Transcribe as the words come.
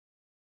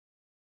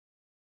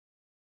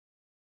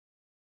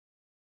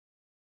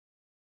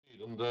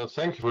And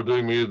thank you for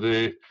doing me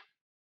the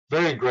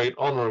very great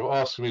honor of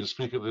asking me to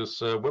speak at this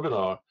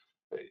webinar.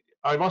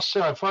 I must say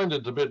I find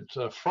it a bit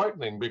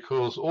frightening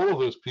because all of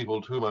those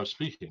people to whom I'm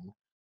speaking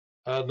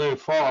know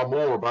far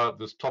more about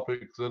this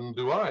topic than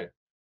do I.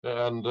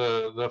 And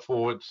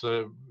therefore,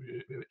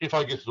 if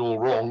I get it all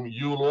wrong,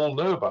 you'll all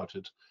know about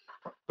it.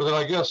 But then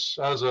I guess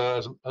as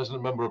a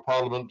member of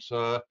parliament,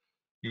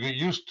 you get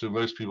used to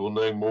most people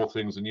knowing more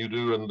things than you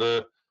do,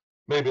 and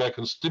maybe I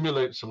can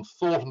stimulate some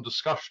thought and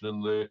discussion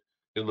in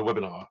the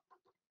webinar.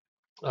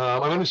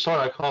 I'm only sorry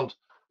I can't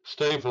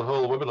stay for the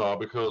whole webinar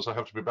because I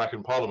have to be back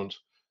in Parliament.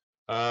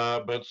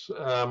 But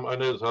I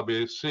know that I'll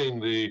be seeing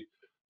the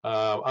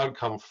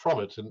outcome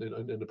from it in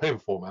the paper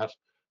format,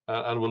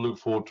 and we'll look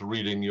forward to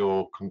reading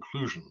your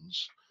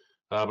conclusions.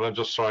 But I'm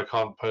just sorry I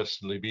can't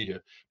personally be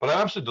here. But I'm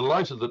absolutely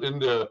delighted that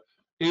India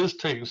is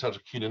taking such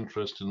a keen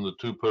interest in the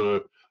two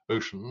polar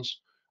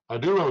oceans. I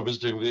do remember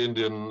visiting the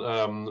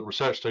Indian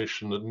research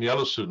station at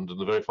Nyalesund in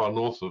the very far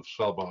north of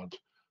Svalbard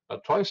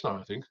twice now,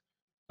 I think.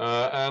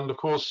 And of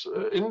course,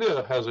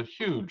 India has a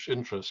huge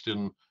interest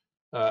in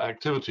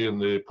activity in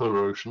the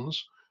polar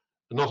oceans.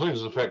 Not only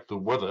does it affect the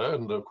weather,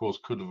 and of course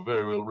could have a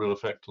very real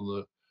effect on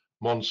the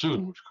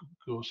monsoon, which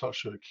could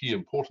such a key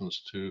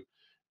importance to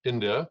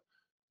India.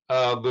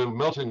 The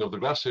melting of the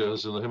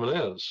glaciers in the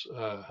Himalayas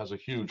has a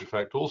huge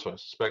effect also, I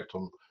suspect,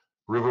 on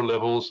river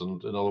levels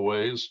and in other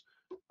ways.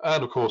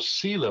 And of course,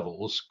 sea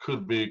levels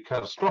could be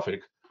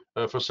catastrophic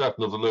for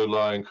certain of the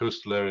low-lying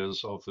coastal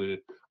areas of the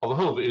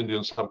whole of the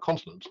Indian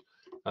subcontinent.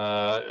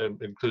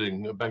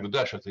 Including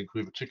Bangladesh, I think,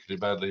 will be particularly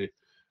badly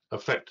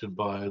affected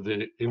by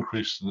the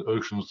increase in the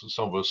oceans that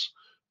some of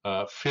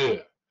us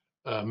fear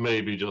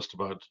may be just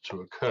about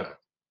to occur.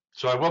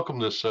 So I welcome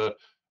this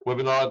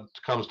webinar.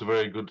 It comes at a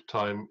very good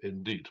time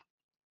indeed.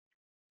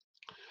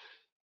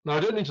 Now,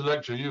 I don't need to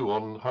lecture you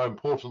on how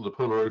important the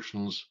polar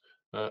oceans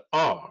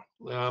are.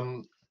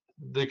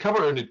 They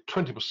cover only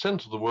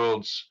 20% of the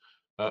world's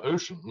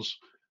oceans,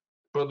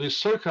 but they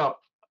soak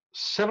up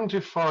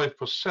 75%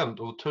 of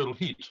the total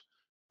heat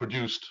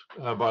produced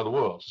by the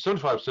world.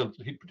 75% of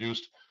the heat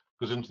produced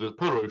goes into the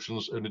polar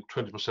oceans, only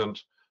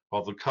 20%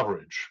 of the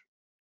coverage.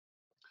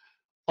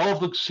 Of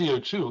the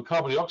CO2, the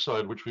carbon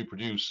dioxide which we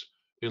produce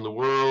in the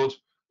world,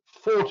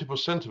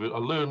 40% of it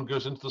alone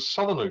goes into the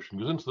Southern Ocean,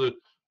 goes into the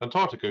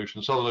Antarctic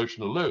Ocean, Southern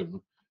Ocean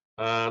alone,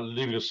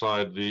 leaving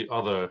aside the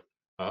other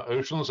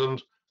oceans.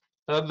 And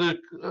the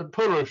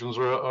polar oceans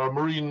are a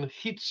marine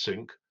heat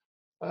sink.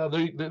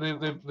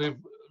 They've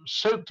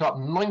soaked up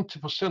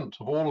 90%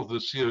 of all of the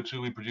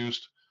CO2 we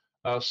produced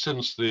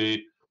since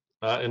the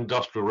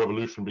Industrial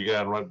Revolution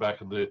began right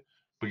back at the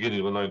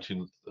beginning of the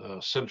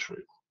 19th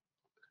century.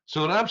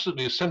 So they're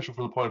absolutely essential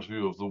from the point of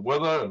view of the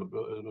weather and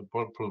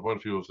from the point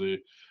of view of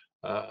the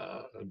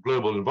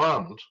global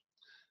environment.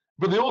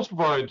 But they also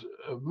provide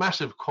a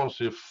massive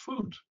quantity of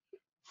food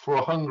for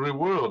a hungry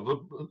world.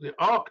 The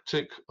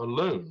Arctic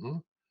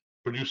alone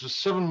produces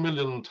 7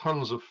 million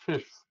tons of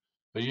fish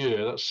a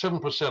year. That's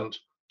 7%,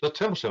 that's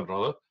 10%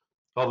 rather,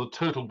 of the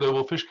total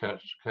global fish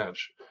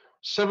catch.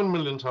 7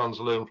 million tons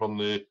alone from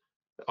the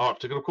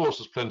Arctic, and of course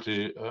there's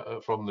plenty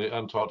from the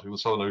Antarctic and the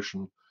Southern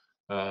Ocean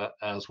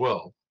as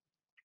well.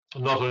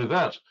 And not only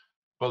that,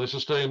 but they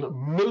sustain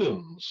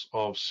millions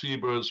of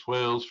seabirds,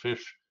 whales,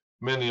 fish,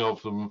 many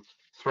of them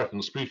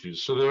threatened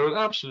species. So they're an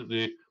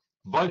absolutely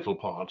vital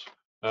part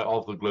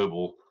of the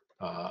global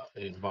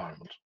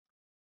environment.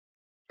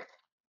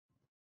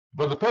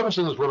 But the purpose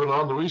of this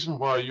webinar, and the reason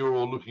why you're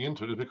all looking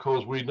into it, is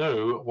because we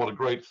know what a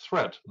great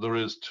threat there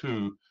is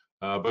to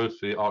both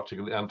the Arctic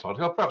and the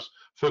Antarctic. I'll perhaps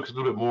focus a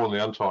little bit more on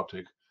the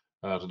Antarctic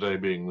today,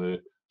 being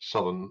the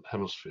southern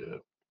hemisphere.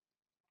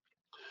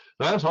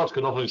 Now, Antarctica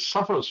not only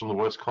suffers from the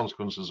worst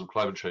consequences of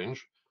climate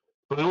change,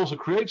 but it also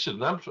creates it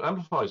and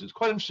amplifies it. It's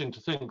quite interesting to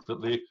think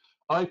that the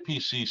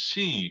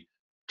IPCC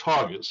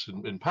targets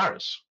in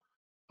Paris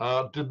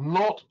did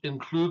not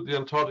include the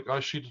Antarctic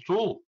ice sheet at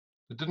all.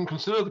 It didn't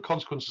consider the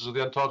consequences of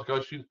the Antarctic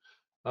ice sheet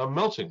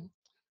melting.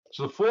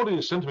 So the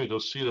 40 centimeter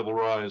sea level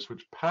rise,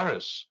 which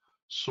Paris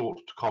sought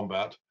to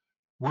combat,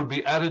 would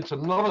be added to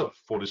another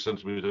 40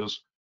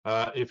 centimeters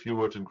if you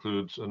were to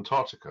include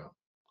Antarctica.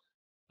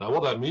 Now,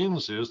 what that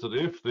means is that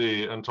if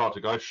the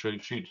Antarctic ice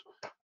sheet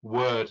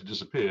were to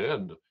disappear,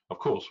 and of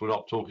course we're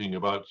not talking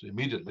about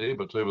immediately,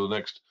 but over the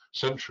next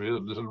century,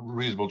 there's a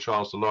reasonable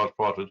chance a large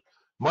part of it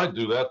might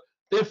do that.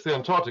 If the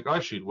Antarctic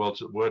ice sheet were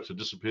to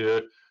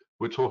disappear,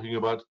 we're talking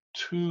about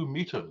 2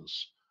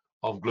 meters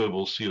of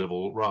global sea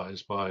level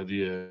rise by the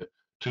year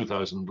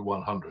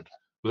 2100,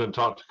 with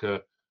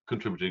Antarctica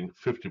contributing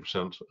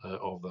 50%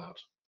 of that.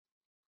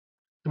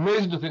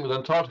 Amazing to think that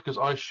Antarctica's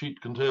ice sheet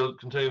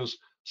contains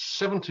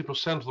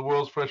 70% of the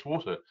world's fresh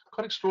water.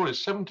 Quite extraordinary,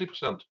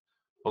 70%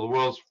 of the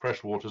world's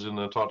fresh water is in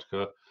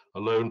Antarctica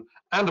alone.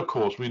 And of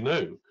course, we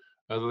know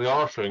that they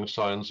are showing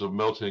signs of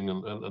melting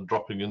and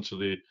dropping into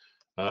the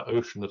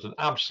ocean at an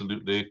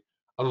absolutely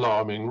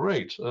alarming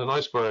rate. An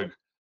iceberg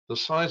the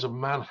size of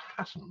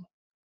Manhattan,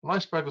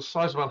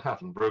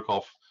 broke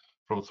off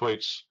from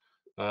Thwaites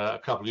a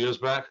couple of years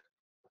back.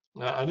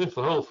 And if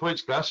the whole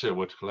Thwaites Glacier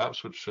were to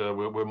collapse, which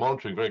we're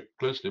monitoring very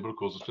closely, but of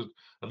course it's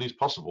at least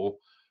possible,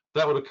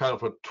 that would account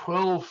for a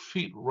 12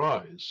 feet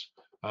rise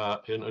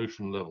in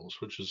ocean levels,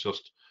 which is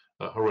just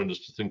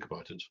horrendous to think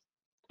about it.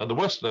 And the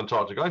Western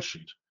Antarctic ice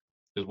sheet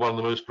is one of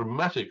the most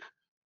dramatic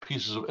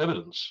pieces of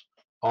evidence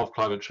of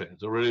climate change.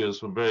 There really is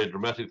some very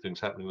dramatic things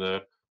happening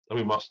there, and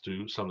we must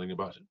do something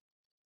about it.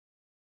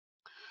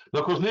 Now,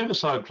 of course, leaving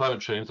aside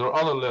climate change, there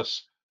are other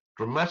less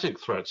dramatic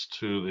threats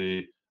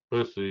to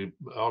both the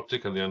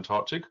Arctic and the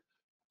Antarctic,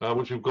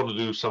 which we've got to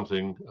do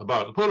something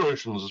about. The polar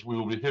oceans, as we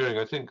will be hearing,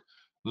 I think,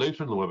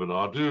 later in the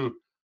webinar, do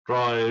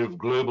drive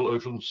global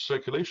ocean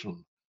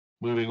circulation,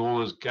 moving all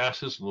those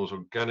gases and those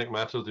organic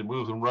matters. They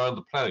move them around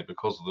the planet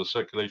because of the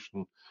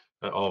circulation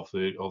of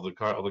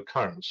the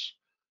currents.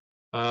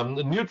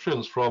 The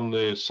nutrients from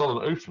the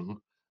Southern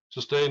Ocean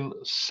sustain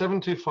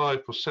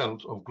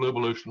 75% of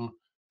global ocean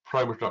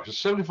primary production.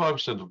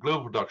 75% of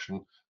global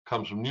production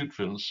comes from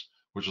nutrients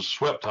which are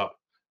swept up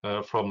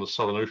from the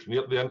Southern Ocean.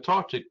 Yet the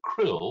Antarctic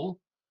krill,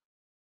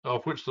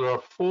 of which there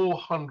are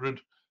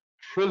 400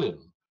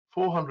 trillion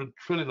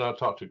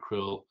Antarctic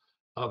krill,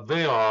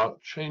 they are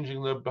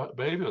changing their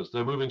behaviors.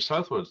 They're moving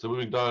southwards. They're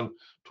moving down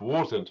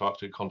towards the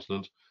Antarctic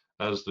continent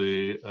as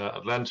the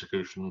Atlantic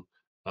Ocean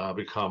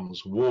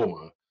becomes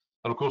warmer.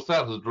 And of course,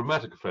 that has a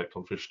dramatic effect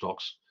on fish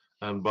stocks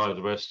and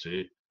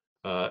biodiversity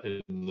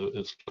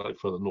in slightly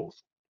further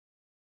north.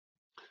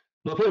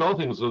 Now, there are other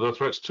things that are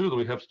threats too that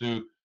we have to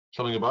do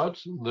something about.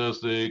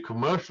 There's the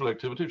commercial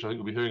activity, which I think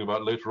we'll be hearing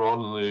about later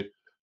on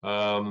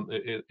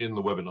in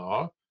the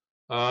webinar.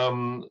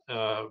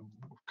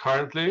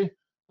 Currently,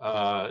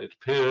 it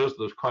appears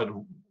there's quite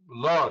a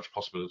large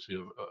possibility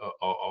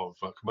of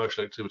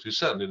commercial activity,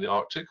 certainly in the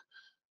Arctic,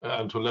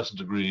 and to a lesser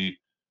degree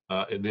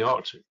in the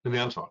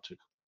Antarctic.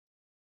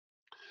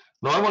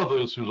 Now, I'm one of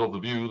those who's of the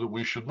view that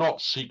we should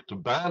not seek to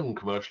ban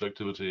commercial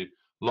activity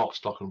lock,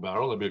 stock, and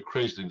barrel. That'd be a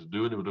crazy thing to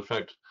do, and it would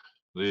affect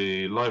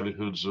the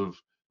livelihoods of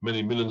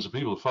many millions of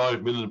people.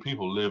 5 million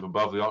people live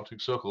above the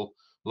Arctic Circle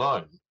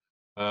line.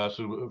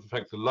 So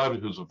affect the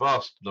livelihoods of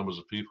vast numbers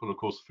of people. Of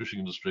course, the fishing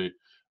industry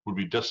would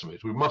be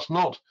decimated. We must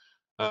not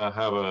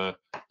have a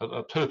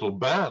total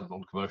ban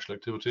on commercial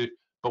activity,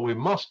 but we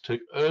must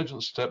take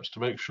urgent steps to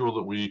make sure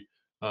that we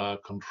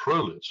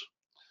control it.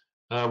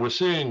 We're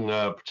seeing,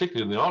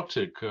 particularly in the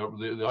Arctic,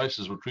 the ice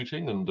is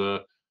retreating, and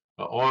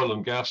oil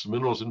and gas and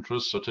minerals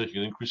interests are taking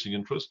an increasing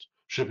interest.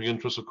 Shipping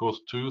interests, of course,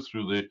 too,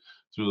 through the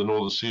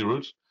Northern Sea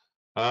route.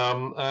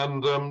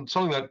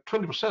 Something like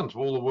 20% of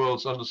all the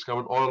world's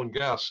undiscovered oil and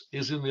gas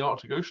is in the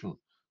Arctic Ocean.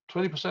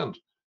 20%.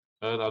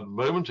 And at the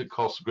moment, it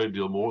costs a great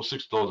deal more.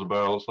 $6 a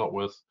barrel. It's not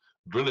worth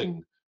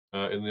drilling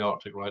in the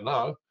Arctic right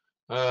now.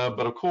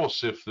 But of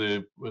course, if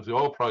the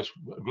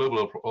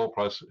global oil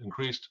price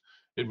increased,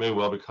 it may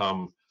well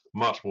become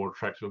much more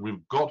attractive.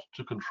 We've got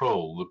to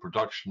control the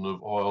production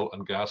of oil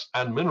and gas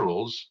and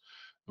minerals,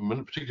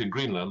 particularly in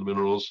Greenland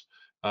minerals.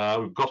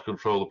 We've got to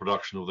control the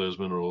production of those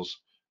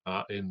minerals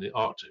in the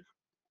Arctic.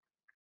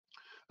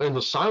 In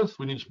the south,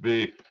 we're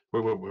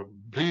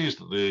pleased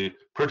that the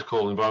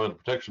Protocol on Environmental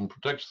Protection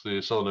protects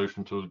the Southern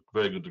Ocean to a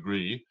very good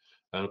degree.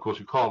 And of course,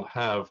 you can't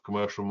have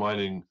commercial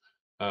mining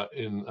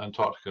in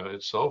Antarctica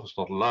itself. It's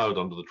not allowed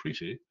under the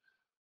treaty.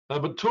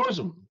 But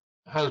tourism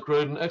has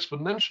grown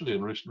exponentially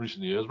in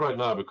recent years. Right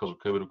now, because of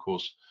COVID, of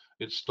course,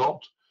 it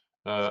stopped.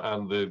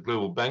 And the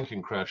global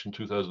banking crash in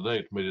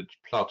 2008 made it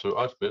plateau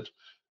out a bit.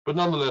 But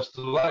nonetheless,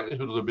 the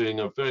likelihood of there being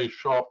a very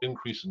sharp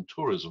increase in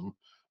tourism,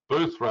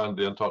 both around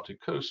the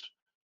Antarctic coast,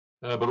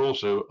 but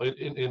also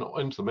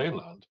into the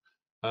mainland,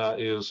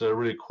 is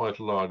really quite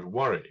a large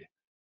worry.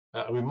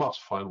 And we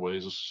must find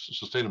ways of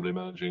sustainably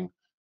managing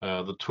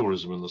the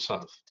tourism in the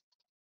south.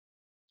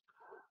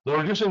 Now,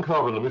 reducing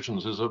carbon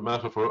emissions is a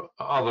matter for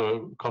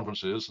other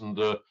conferences, and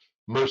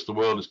most of the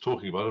world is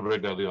talking about it. Very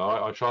glad they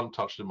are. I shan't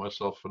touch it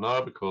myself for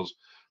now because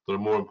there are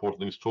more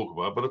important things to talk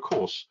about. But of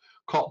course,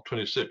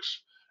 COP26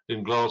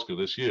 in Glasgow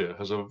this year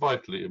has a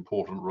vitally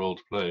important role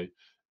to play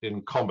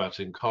in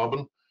combating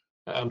carbon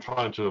and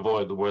trying to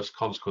avoid the worst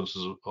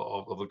consequences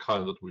of the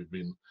kind that we've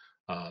been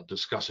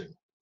discussing.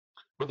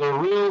 But there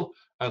are real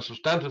and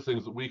substantive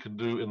things that we can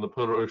do in the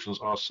polar oceans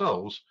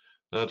ourselves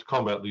to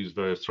combat these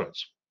various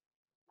threats.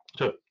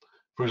 So,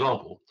 for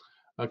example,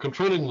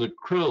 controlling the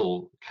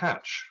krill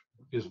catch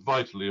is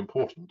vitally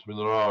important. I mean,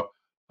 there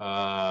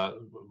are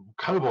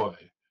cowboy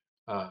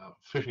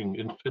fishing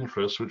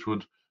interests which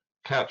would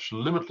catch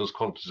limitless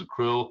quantities of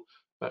krill.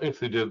 If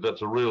they did,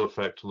 that's a real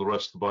effect on the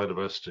rest of the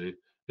biodiversity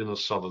in the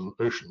Southern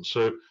Ocean.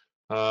 So,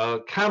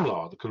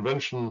 CAMLAR, the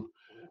Convention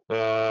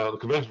for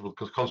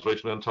the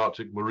Conservation of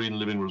Antarctic Marine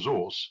Living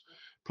Resource,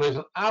 plays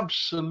an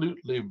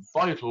absolutely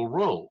vital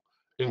role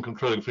in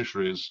controlling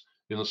fisheries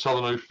in the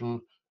Southern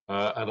Ocean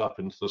and up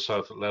into the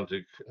South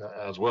Atlantic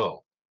as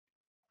well.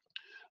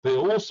 They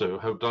also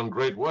have done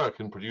great work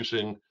in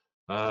producing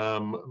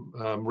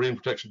marine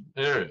protection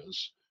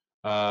areas.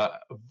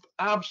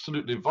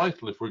 Absolutely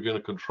vital if we're going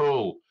to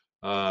control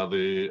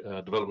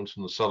the developments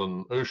in the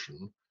Southern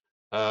Ocean.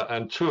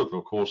 And two of them,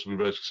 of course, have been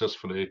very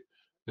successfully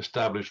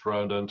established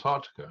around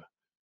Antarctica.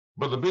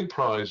 But the big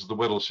prize is the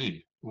Weddell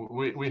Sea.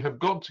 We have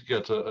got to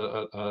get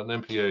an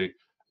MPA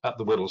at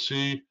the Weddell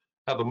Sea.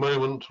 At the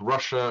moment,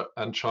 Russia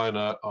and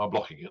China are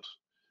blocking it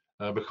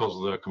because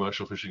of their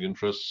commercial fishing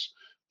interests.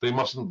 They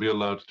mustn't be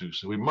allowed to do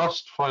so. We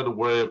must find a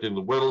way of getting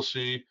the Weddell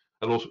Sea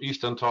and also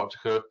East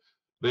Antarctica.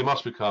 They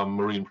must become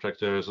marine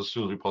protected areas as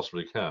soon as we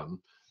possibly can.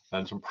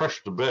 And some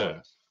pressure to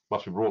bear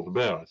must be brought to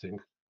bear, I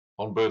think,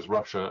 on both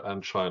Russia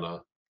and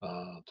China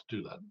to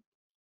do that.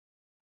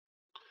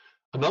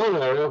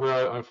 Another area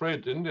where I'm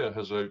afraid India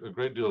has a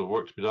great deal of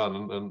work to be done,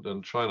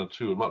 and China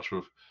too, and much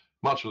of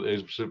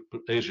the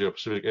Asia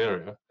Pacific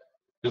area,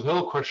 is the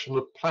whole question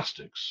of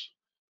plastics.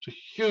 It's a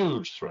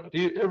huge threat.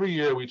 Every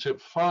year we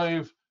tip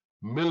 5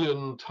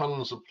 million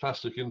tons of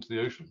plastic into the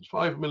oceans,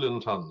 5 million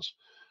tons.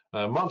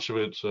 Much of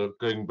it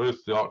going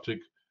both the Arctic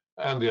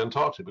and the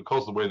Antarctic,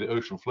 because of the way the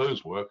ocean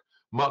flows work,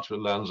 much of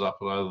it lands up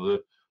in either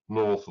the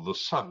north or the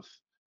south.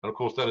 And of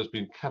course, that has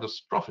been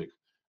catastrophic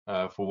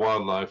for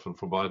wildlife and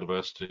for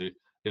biodiversity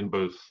in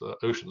both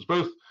oceans,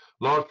 both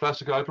large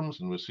plastic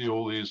items, and we see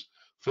all these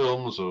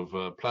films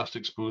of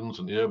plastic spoons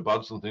and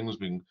earbuds and things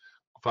being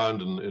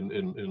found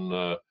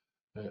in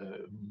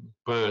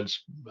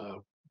birds'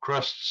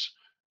 crests.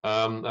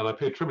 And I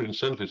pay tribute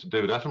incidentally to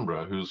David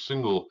Attenborough, whose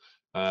single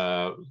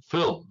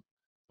film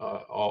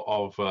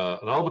of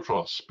an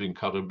albatross being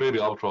cut, a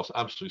baby albatross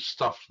absolutely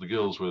stuffed to the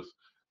gills with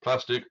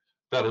plastic,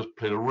 that has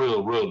played a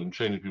real role in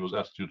changing people's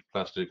attitude to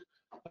plastic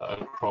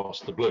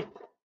across the globe.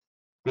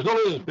 But it's not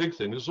only the big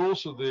thing, there's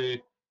also the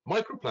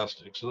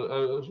microplastics.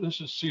 I was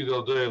to see the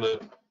other day in a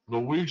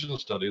Norwegian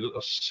study that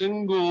a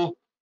single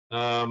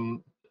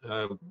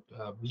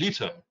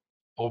liter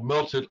of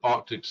melted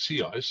Arctic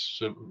sea ice,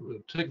 so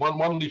take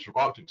one liter of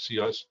Arctic sea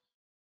ice,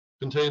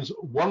 contains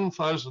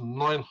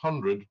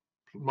 1,900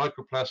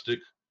 microplastic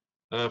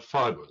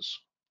fibers.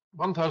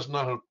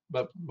 1,900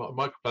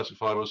 microplastic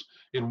fibers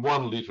in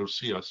 1 liter of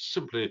sea ice,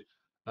 simply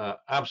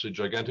absolutely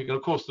gigantic. And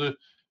of course, the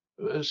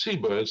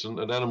seabirds and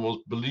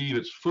animals believe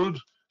it's food,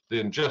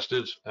 they ingest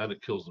it, and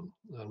it kills them.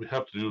 And we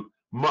have to do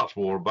much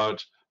more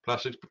about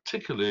plastics,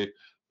 particularly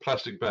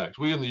plastic bags.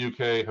 We in the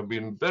UK have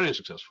been very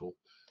successful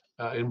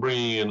in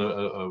bringing in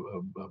a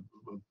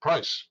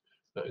price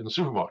in the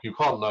supermarket. You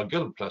can't now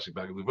get a plastic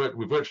bag.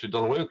 We've virtually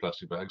done away with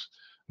plastic bags.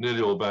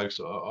 Nearly all bags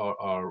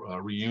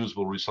are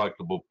reusable,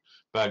 recyclable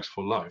bags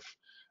for life.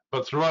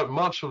 But throughout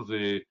much of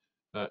the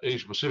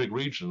Asia Pacific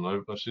region,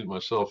 I've seen it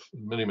myself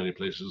in many, many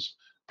places,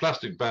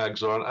 plastic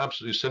bags are an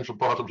absolutely central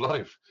part of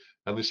life,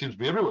 and they seem to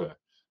be everywhere.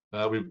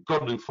 We've got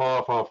to do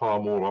far, far, far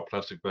more about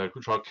plastic bags,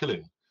 which are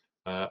killing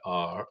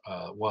our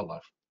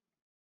wildlife.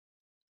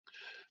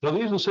 Now,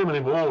 these and so many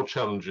more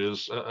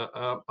challenges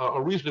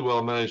are reasonably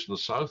well managed in the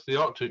south.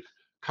 The Arctic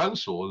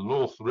Council in the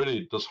north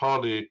really does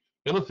hardly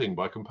anything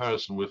by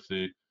comparison with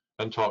the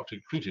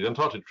Antarctic Treaty. The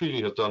Antarctic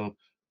Treaty has done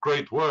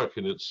great work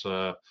in its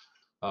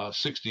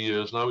 60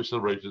 years now. We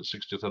celebrated its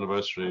 60th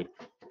anniversary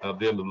at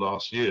the end of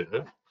last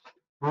year.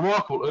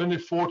 Remarkable, only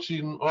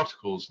 14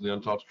 articles in the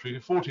Antarctic Treaty,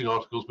 14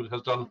 articles, but it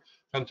has done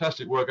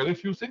fantastic work. And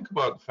if you think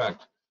about the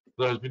fact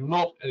there has been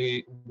not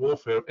any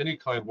warfare of any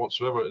kind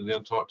whatsoever in the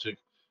Antarctic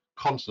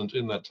continent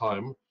in that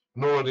time,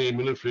 nor any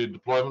military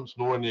deployments,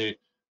 nor any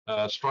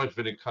strife of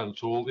any kind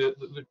at all,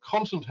 the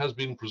continent has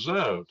been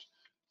preserved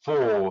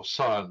for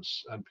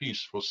science and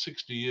peace for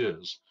 60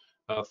 years,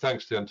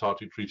 thanks to the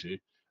Antarctic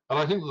Treaty. And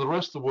I think that the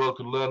rest of the world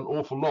could learn an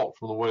awful lot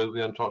from the way that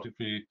the Antarctic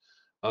Treaty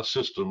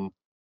system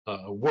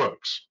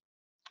works.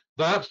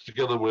 That,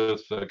 together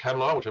with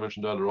CAMLR, which I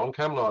mentioned earlier on,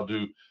 CAMLR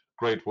do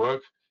great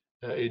work.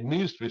 It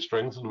needs to be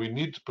strengthened. We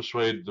need to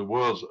persuade the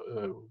world's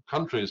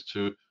countries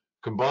to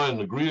combine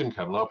and agree in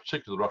CAMLR,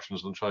 particularly the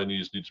Russians and the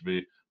Chinese need to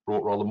be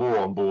brought rather more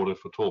on board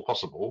if at all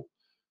possible.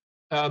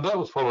 And that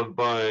was followed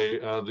by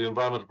the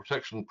Environmental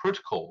Protection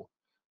Protocol,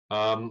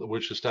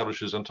 which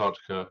establishes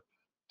Antarctica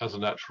as a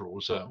natural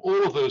reserve.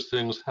 All of those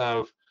things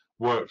have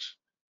worked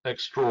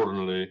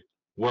extraordinarily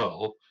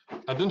well,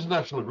 and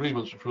international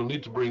agreements which we'll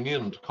need to bring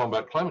in to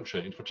combat climate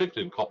change,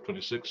 particularly in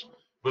COP26,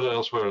 but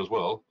elsewhere as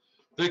well,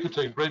 they could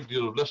take a great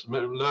deal of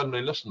learn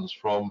many lessons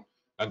from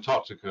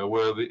Antarctica,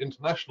 where the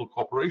international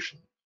cooperation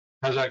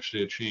has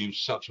actually achieved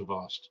such a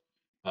vast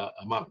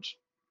amount.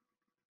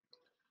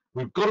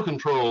 We've got to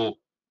control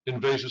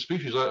invasive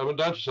species. I went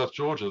down to South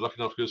Georgia, lucky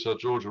enough to go to South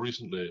Georgia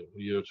recently, a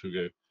year or two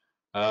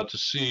ago, to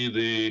see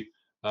the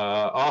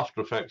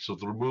after effects of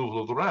the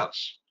removal of the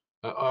rats.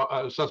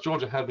 South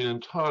Georgia had been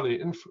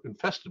entirely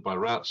infested by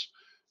rats,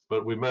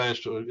 but we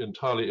managed to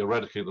entirely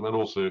eradicate them, and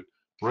also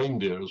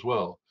reindeer as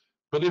well.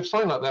 But if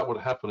something like that would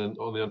happen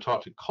on the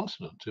Antarctic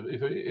continent,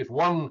 if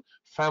one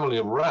family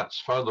of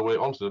rats found their way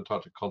onto the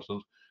Antarctic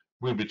continent,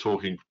 we'd be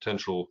talking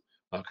potential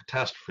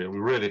catastrophe, and we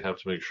really have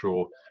to make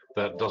sure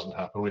that doesn't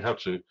happen. We have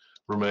to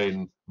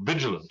remain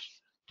vigilant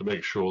to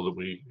make sure that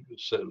we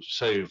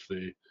save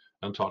the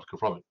Antarctica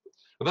from it.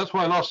 And that's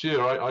why last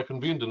year I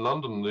convened in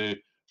London the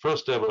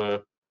first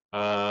ever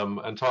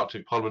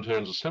Antarctic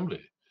Parliamentarians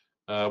Assembly.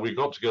 We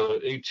got together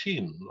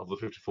 18 of the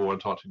 54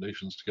 Antarctic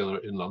nations together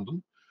in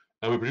London,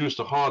 and we produced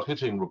a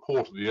hard-hitting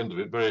report at the end of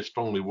it, very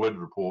strongly worded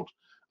report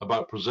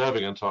about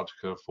preserving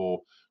Antarctica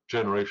for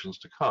generations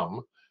to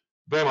come.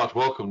 Very much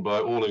welcomed by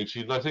all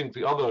 18. And I think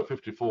the other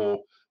 54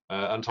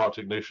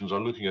 Antarctic nations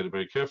are looking at it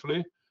very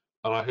carefully,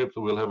 and I hope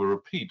that we'll have a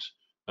repeat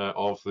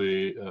of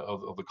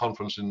the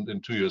conference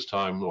in 2 years'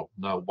 time, or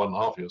now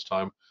 1.5 years'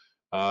 time,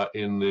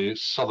 in the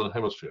southern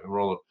hemisphere.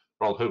 Rather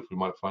hope we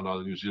might find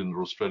either New Zealand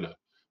or Australia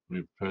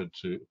will be prepared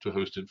to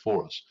host it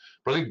for us.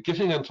 But I think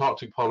getting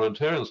Antarctic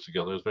parliamentarians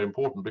together is very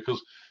important,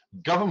 because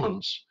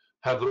governments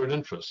have their own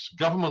interests.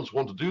 Governments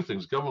want to do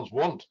things. Governments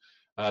want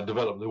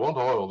development. They want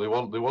oil. They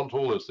want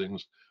all those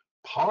things.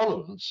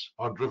 Parliaments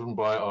are driven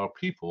by our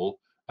people,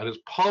 and its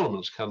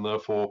parliaments can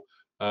therefore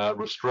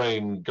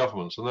restrain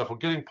governments. And therefore,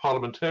 getting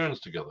parliamentarians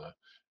together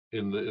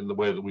in the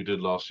way that we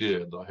did last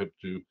year, and I hope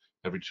to do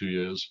every 2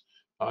 years,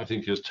 I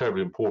think is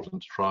terribly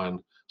important to try and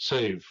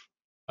save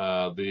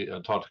the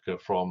Antarctica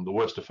from the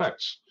worst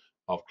effects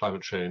of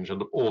climate change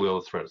and all the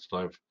other threats that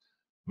I've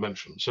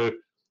mentioned. So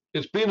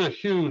it's been a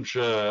huge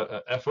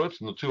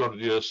effort in the 200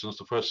 years since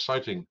the first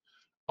sighting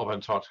of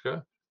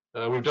Antarctica.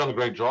 We've done a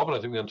great job, and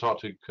I think the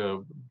Antarctic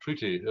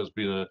Treaty has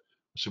been a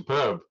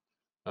superb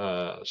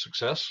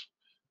success.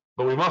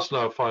 But we must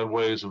now find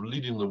ways of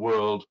leading the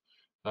world,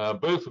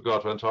 both with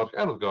regard to Antarctica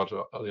and with regard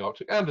to the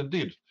Arctic, and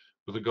indeed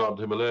with regard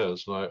to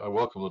Himalayas. And I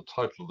welcome the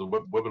title of the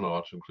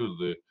webinar to include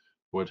the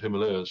word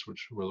Himalayas,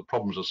 where the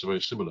problems are so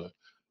very similar.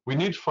 We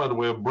need to find a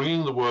way of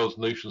bringing the world's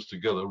nations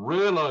together,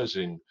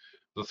 realizing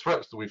the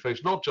threats that we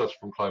face, not just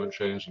from climate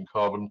change and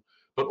carbon,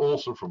 but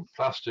also from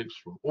plastics,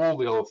 from all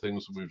the other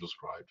things that we've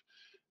described.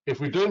 If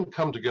we don't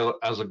come together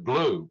as a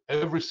globe,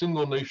 every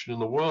single nation in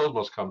the world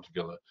must come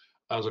together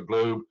as a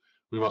globe.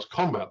 We must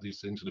combat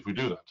these things, and if we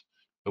do that,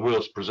 we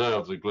will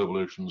preserve the global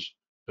oceans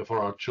for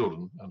our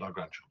children and our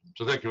grandchildren.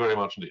 So thank you very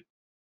much indeed.